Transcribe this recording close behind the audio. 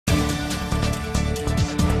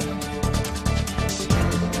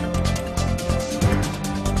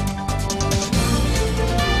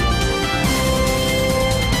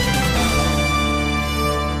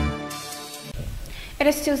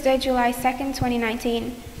is Tuesday, July 2nd,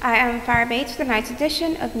 2019. I am Farah Bates for tonight's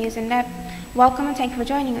edition of News in Depth. Welcome and thank you for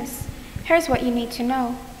joining us. Here's what you need to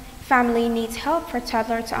know. Family needs help for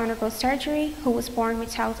toddler to undergo surgery who was born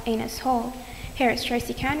without anus hole. Here is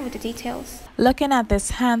Tracy Can with the details. Looking at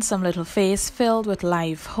this handsome little face filled with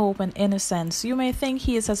life, hope, and innocence, you may think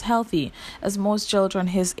he is as healthy as most children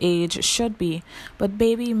his age should be. But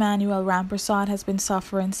baby Emmanuel Rampersad has been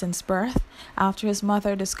suffering since birth after his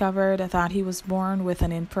mother discovered that he was born with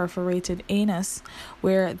an imperforated anus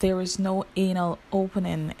where there is no anal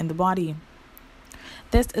opening in the body.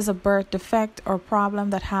 This is a birth defect or problem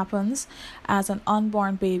that happens as an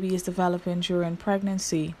unborn baby is developing during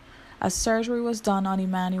pregnancy. A surgery was done on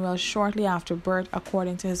Emmanuel shortly after birth,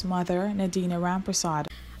 according to his mother, Nadina Rampersad.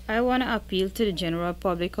 I want to appeal to the general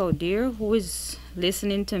public out there who is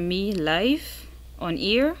listening to me live on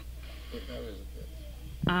air.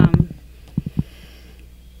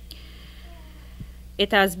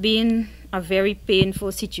 It has been a very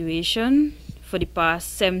painful situation for the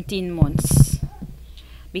past 17 months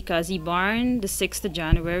because he born the 6th of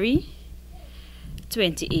January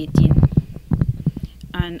 2018.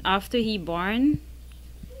 And after he born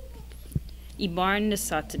the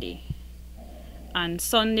Saturday. And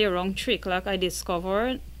Sunday around 3 o'clock I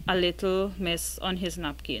discovered a little mess on his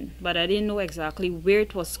napkin, but I didn't know exactly where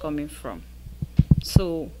it was coming from.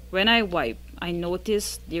 So when I wiped, I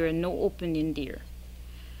noticed there were no opening there.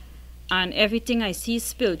 And everything I see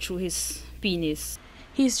spilled through his penis.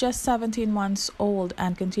 He's just 17 months old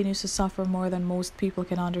and continues to suffer more than most people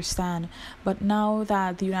can understand. But now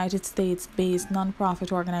that the United States-based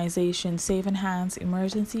nonprofit organization Saving Hands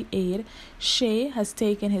Emergency Aid, Shay, has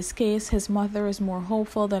taken his case, his mother is more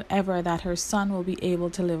hopeful than ever that her son will be able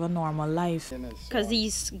to live a normal life. Because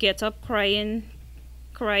he's get up crying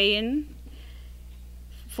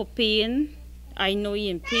for pain. I know he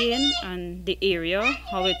in pain, and the area,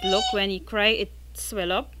 how it look when he cry, it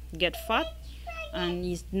swell up, get fat. And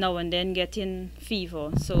he's now and then getting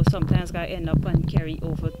fever, so sometimes I end up and carry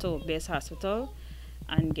over to Best Hospital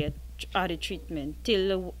and get other treatment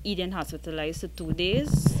till he then hospitalized for 2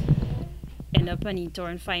 days. End up and he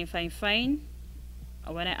turned fine. And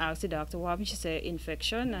when I asked the doctor what happened, she said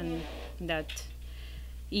infection and that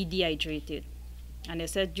he dehydrated. And they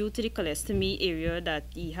said due to the colostomy area that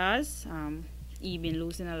he has, he been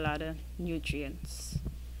losing a lot of nutrients,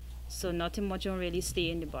 so nothing much don't really stay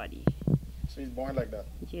in the body. So he's born like that?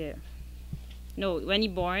 Yeah. No, when he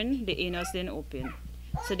born, the anus didn't open.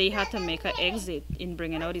 So they had to make an exit in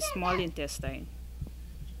bringing out the small intestine.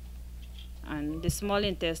 And the small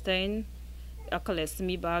intestine, a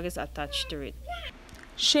colostomy bag is attached to it.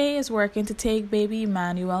 Shay is working to take baby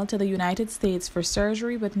Emmanuel to the United States for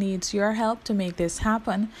surgery but needs your help to make this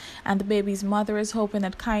happen. And the baby's mother is hoping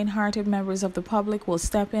that kind-hearted members of the public will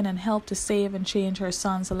step in and help to save and change her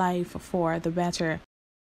son's life for the better.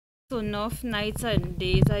 So enough nights and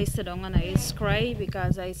days I sit down and I just cry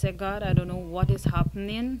because I say, God, I don't know what is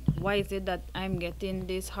happening. Why is it that I'm getting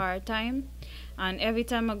this hard time? And every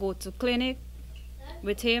time I go to clinic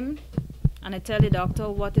with him and I tell the doctor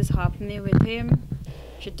what is happening with him,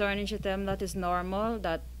 she turns and she tells me that it's normal,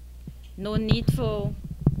 that no need for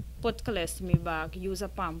put colostomy bag, use a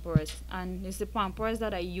Pampers. And it's the Pampers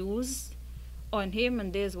that I use on him,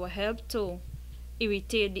 and this will help to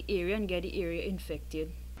irritate the area and get the area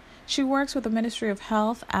infected. She works with the Ministry of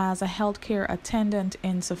Health as a healthcare attendant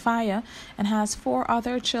in Sophia and has 4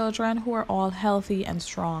 other children who are all healthy and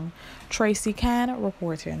strong. Tracy Can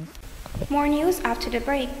reporting. More news after the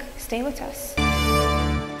break. Stay with us.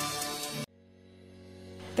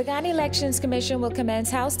 The Ghana Elections Commission will commence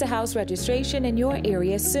house-to-house registration in your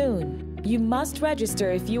area soon. You must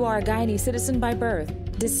register if you are a Guyanese citizen by birth,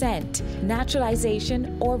 descent,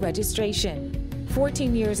 naturalization, or registration.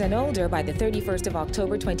 14 years and older by the 31st of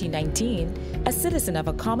October 2019, a citizen of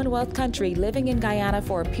a Commonwealth country living in Guyana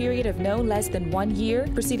for a period of no less than 1 year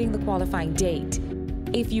preceding the qualifying date.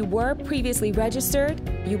 If you were previously registered,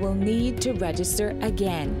 you will need to register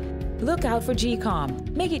again. Look out for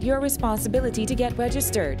GCOM. Make it your responsibility to get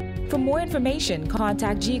registered. For more information,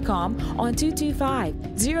 contact GCOM on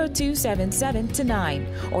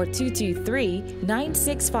 225-0277-9 or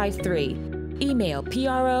 223-9653. Email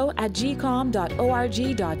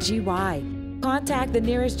pro@gcom.org.gy. Contact the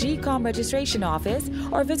nearest GCOM registration office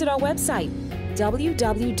or visit our website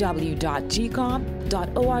www.gcom.org.gy.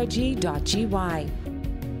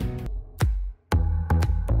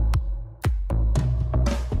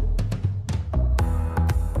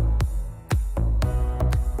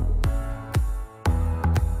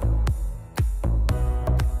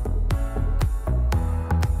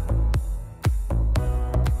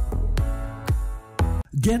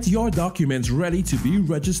 Get your documents ready to be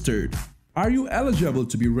registered. Are you eligible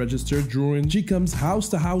to be registered during GCOM's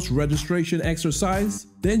house-to-house registration exercise?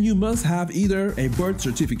 Then you must have either a birth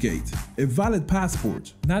certificate, a valid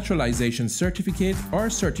passport, naturalization certificate or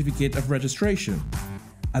certificate of registration,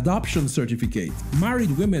 adoption certificate.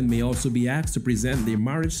 Married women may also be asked to present their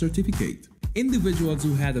marriage certificate. Individuals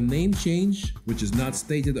who had a name change, which is not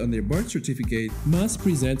stated on their birth certificate, must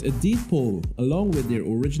present a deed poll along with their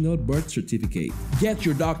original birth certificate. Get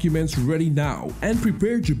your documents ready now and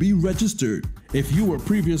prepare to be registered. If you were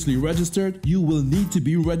previously registered, you will need to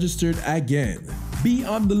be registered again. Be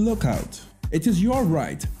on the lookout. It is your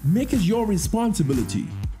right. Make it your responsibility.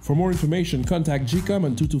 For more information, contact GCOM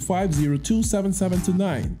on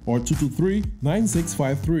 225-027729 or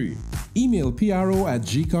 223-9653. Email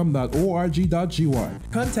pro@gcom.org.gy.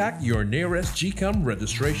 Contact your nearest GCOM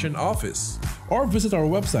registration office or visit our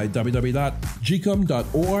website www.gcom.org.gy.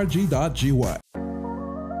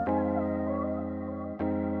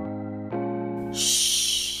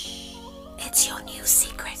 Shh! It's your new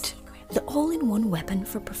secret. The all-in-one weapon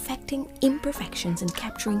for perfecting imperfections and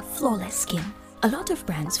capturing flawless skin. A lot of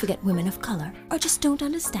brands forget women of color or just don't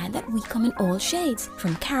understand that we come in all shades.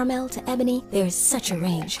 From caramel to ebony, there's such a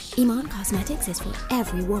range. Iman Cosmetics is for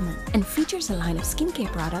every woman and features a line of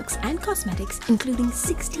skincare products and cosmetics including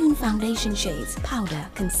 16 foundation shades, powder,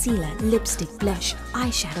 concealer, lipstick, blush,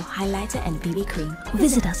 eyeshadow, highlighter and BB cream.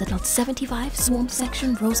 Visit us at Lot 75 Swamp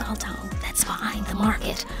Section, Rosehall Town. That's behind the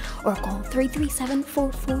market. Or call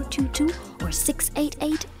 337-4422 or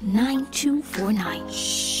 688-9249.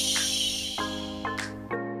 Shh.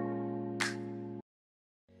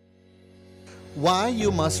 Why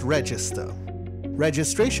you must register.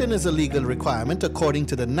 Registration is a legal requirement according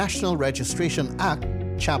to the National Registration Act,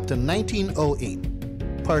 Chapter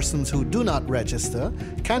 1908. Persons who do not register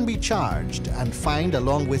can be charged and fined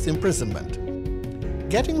along with imprisonment.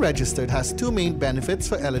 Getting registered has two main benefits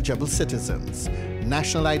for eligible citizens: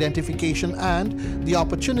 national identification and the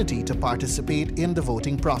opportunity to participate in the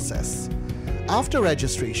voting process. After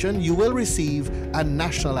registration, you will receive a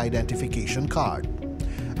national identification card.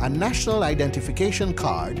 A national identification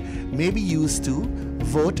card may be used to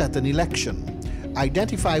vote at an election,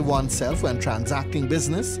 identify oneself when transacting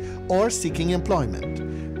business or seeking employment,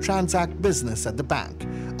 transact business at the bank,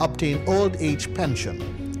 obtain old age pension,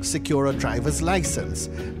 secure a driver's license,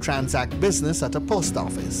 transact business at a post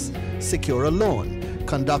office, secure a loan,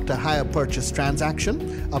 conduct a hire purchase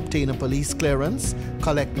transaction, obtain a police clearance,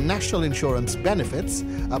 collect national insurance benefits,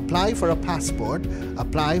 apply for a passport,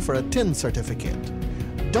 apply for a TIN certificate.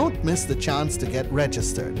 Don't miss the chance to get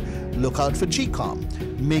registered. Look out for GCOM.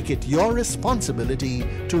 Make it your responsibility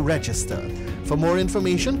to register. For more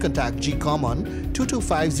information, contact GCOM on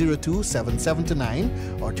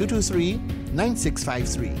 225-027729 or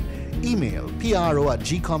 223-9653. Email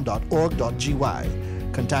pro@gcom.org.gy.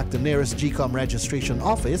 Contact the nearest GCOM registration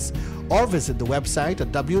office or visit the website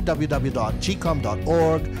at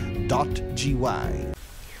www.gcom.org.gy.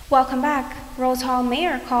 Welcome back. Rose Hall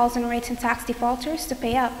Mayor calls on rates and tax defaulters to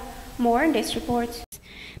pay up. More in this report.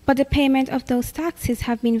 But the payment of those taxes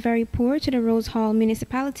have been very poor to the Rose Hall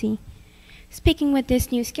municipality. Speaking with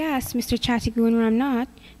this newscast, Mr. Chatigun Ramnath,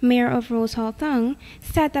 Mayor of Rose Hall Thang,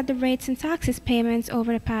 said that the rates and taxes payments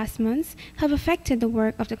over the past months have affected the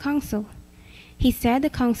work of the council. He said the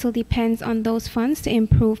council depends on those funds to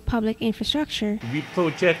improve public infrastructure. We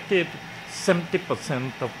projected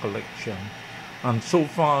 70% of collection. And so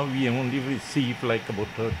far, we only received like about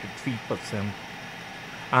 33%.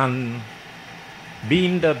 And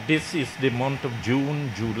being that this is the month of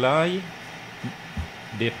June, July,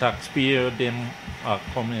 the taxpayer, them are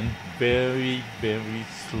coming very, very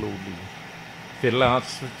slowly. The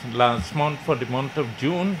last month, for the month of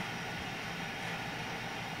June,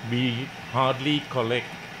 we hardly collect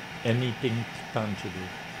anything tangible.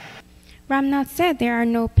 Ramnath said there are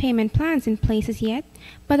no payment plans in place as yet,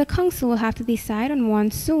 but the council will have to decide on one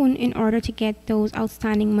soon in order to get those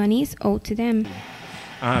outstanding monies owed to them.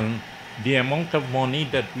 And the amount of money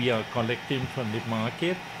that we are collecting from the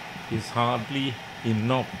market is hardly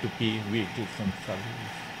enough to pay wages and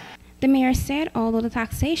salaries. The mayor said although the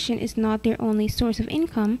taxation is not their only source of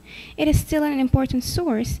income, it is still an important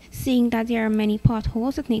source, seeing that there are many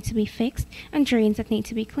potholes that need to be fixed and drains that need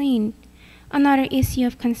to be cleaned. Another issue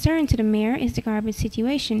of concern to the mayor is the garbage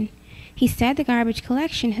situation. He said the garbage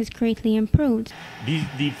collection has greatly improved. These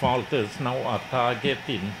defaulters now are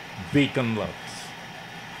targeting vacant lots.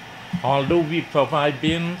 Although we provide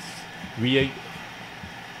bins, we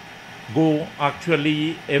go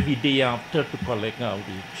actually every day after to collect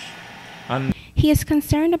garbage. And he is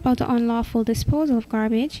concerned about the unlawful disposal of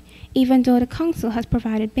garbage, even though the council has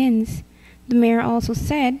provided bins. The mayor also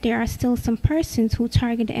said there are still some persons who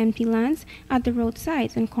target the empty lands at the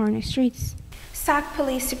roadsides and corner streets. Sac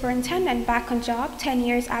Police Superintendent back on job 10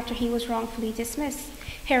 years after he was wrongfully dismissed.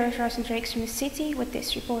 Here is Russell Drakes from the city with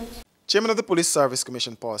this report. Chairman of the Police Service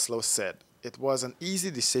Commission, Paul Slow, said it was an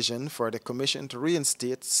easy decision for the commission to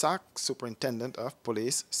reinstate SAC Superintendent of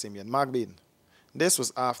Police Simeon Magbean. This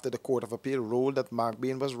was after the Court of Appeal ruled that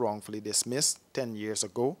Magbean was wrongfully dismissed 10 years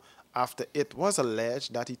ago after it was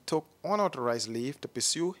alleged that he took unauthorized leave to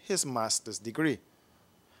pursue his master's degree.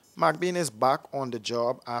 Magbean is back on the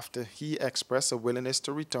job after he expressed a willingness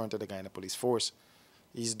to return to the Guyana Police Force.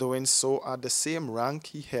 He's doing so at the same rank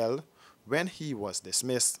he held when he was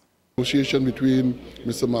dismissed. Negotiation between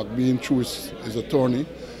Mr. Magbean through his attorney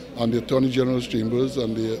and the Attorney General's chambers,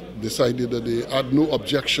 and they decided that they had no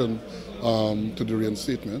objection to the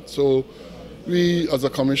reinstatement. So we as a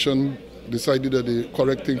commission decided that the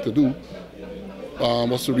correct thing to do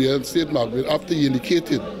was to reinstate Magbean after he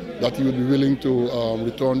indicated that he would be willing to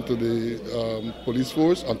return to the police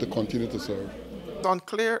force and to continue to serve. It's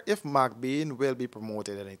unclear if Magbean will be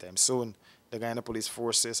promoted anytime soon. The Guyana Police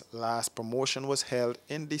Force's last promotion was held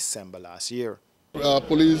in December last year.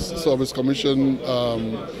 Police Service Commission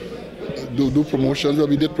do promotions.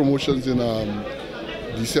 We did promotions in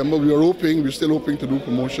December. We're still hoping to do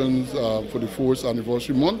promotions for the 4th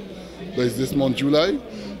anniversary month. That is this month, July.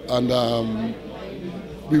 And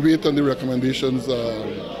we wait on the recommendations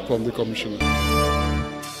from the Commissioner.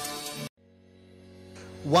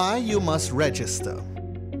 Why you must register.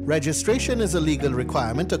 Registration is a legal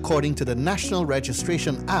requirement according to the National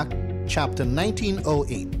Registration Act, Chapter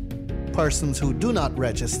 1908. Persons who do not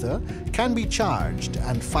register can be charged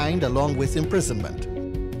and fined along with imprisonment.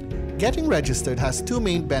 Getting registered has two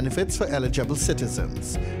main benefits for eligible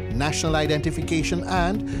citizens: national identification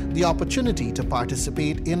and the opportunity to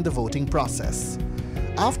participate in the voting process.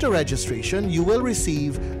 After registration, you will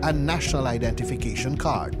receive a national identification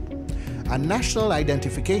card. A national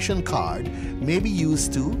identification card may be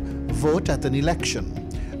used to vote at an election,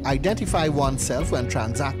 identify oneself when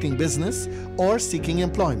transacting business or seeking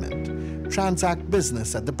employment, transact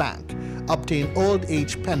business at the bank, obtain old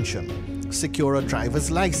age pension, secure a driver's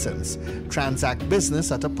license, transact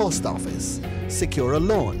business at a post office, secure a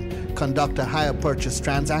loan, conduct a hire purchase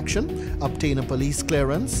transaction, obtain a police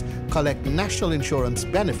clearance, collect national insurance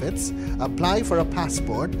benefits, apply for a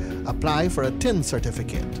passport, apply for a TIN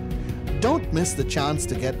certificate. Don't miss the chance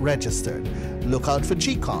to get registered. Look out for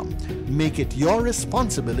GCOM. Make it your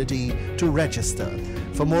responsibility to register.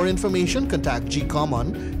 For more information, contact GCOM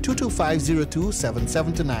on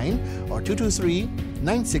 225-02-7729 or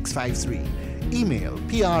 223-9653. Email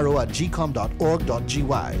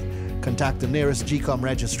pro@gcom.org.gy. Contact the nearest GCOM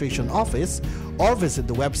registration office or visit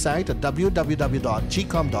the website at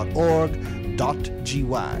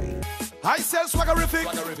www.gcom.org.gy. I sell swaggerific.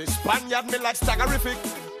 Spaniard me like staggerific.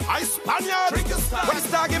 I Spaniard. When the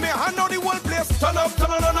star give me a hand on the whole place. Turn up, turn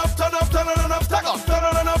on up, turn up, turn on up, stack up, turn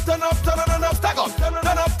on up, turn up, turn on up, stack up, turn up,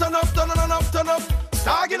 turn up, turn on up, turn up.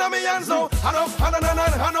 Star give me hands now. Hand up, hand on,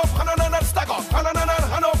 hand up, hand on, stack up, hand on,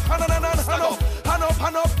 hand up, hand up, hand up,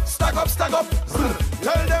 hand up, stack up, stack up.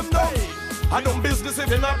 Tell them no. I don't business if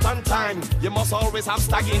you're not on time. You must always have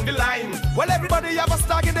stag in the line. Well, everybody have a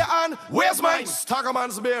stag in the hand. Where's mine?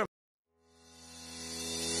 Staggerman's beer.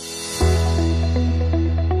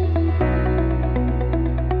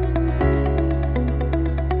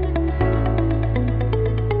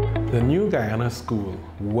 The New Guyana School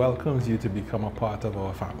welcomes you to become a part of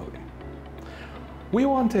our family. We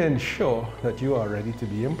want to ensure that you are ready to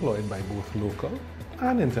be employed by both local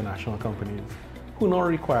and international companies who now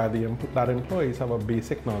require that employees have a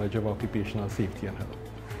basic knowledge of occupational safety and health.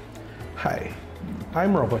 Hi,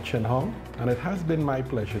 I'm Robert Chin Hong, and it has been my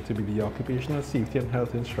pleasure to be the occupational safety and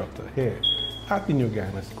health instructor here at the New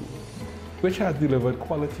Guyana School, which has delivered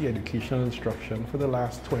quality educational instruction for the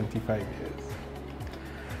last 25 years.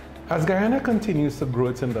 As Guyana continues to grow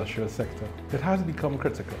its industrial sector, it has become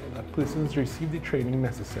critical that persons receive the training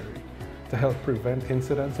necessary to help prevent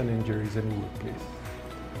incidents and injuries in the workplace.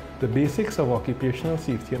 The basics of occupational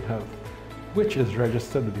safety and health, which is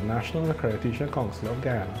registered with the National Accreditation Council of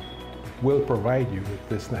Guyana, will provide you with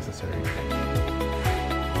this necessary training.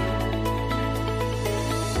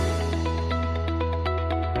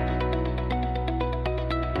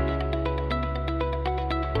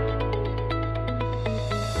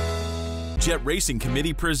 Jet Racing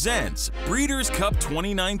Committee presents Breeders' Cup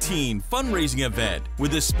 2019 fundraising event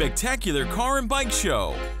with a spectacular car and bike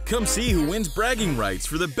show. Come see who wins bragging rights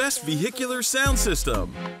for the best vehicular sound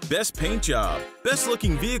system, best paint job, best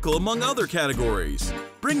looking vehicle, among other categories.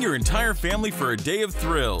 Bring your entire family for a day of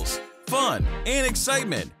thrills, fun, and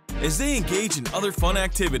excitement as they engage in other fun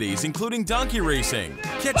activities including donkey racing,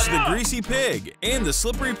 catch the greasy pig, and the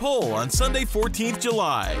slippery pole on Sunday 14th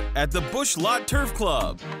July at the Bush Lot Turf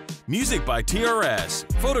Club. Music by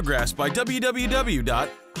TRS, photographs by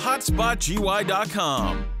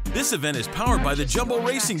www.hotspotgy.com. This event is powered by the Jumbo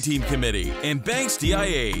Racing Team Committee and Banks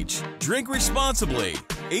DIH. Drink responsibly,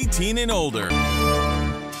 18 and older.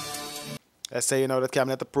 Let's say you know that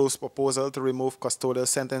Cabinet approves proposal to remove custodial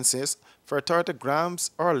sentences for 30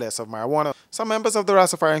 grams or less of marijuana. Some members of the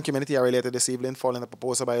Rastafarian community are related this evening following a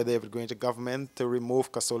proposal by the David Granger government to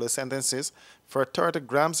remove custodial sentences for 30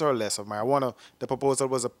 grams or less of marijuana. The proposal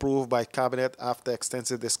was approved by Cabinet after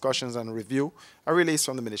extensive discussions and review. A release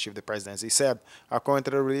from the Ministry of the Presidency said, according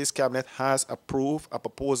to the release, Cabinet has approved a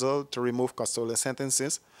proposal to remove custodial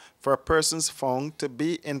sentences for persons found to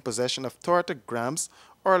be in possession of 30 grams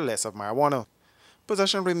or less of marijuana.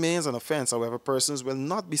 Possession remains an offense, however, persons will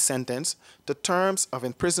not be sentenced to terms of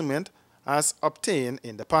imprisonment as obtained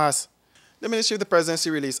in the past. The Ministry of the Presidency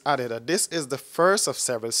release added that this is the first of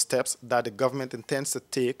several steps that the government intends to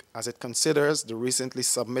take as it considers the recently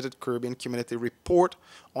submitted Caribbean Community Report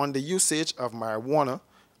on the usage of marijuana,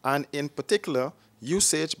 and in particular,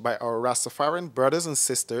 usage by our Rastafarian brothers and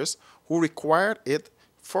sisters who required it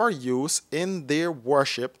for use in their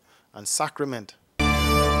worship and sacrament.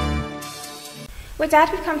 With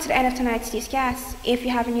that, we've come to the end of tonight's newscast. If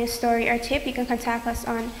you have a news story or tip, you can contact us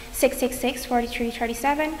on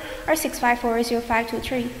 666-4337 or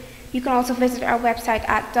 654-0523. You can also visit our website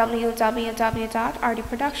at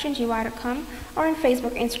www.rdproductionsgy.com or on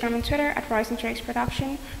Facebook, Instagram, and Twitter at Royce and Drake's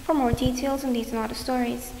Production for more details on these and other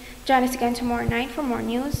stories. Join us again tomorrow night for more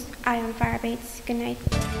news. I am Fire Bates. Good night.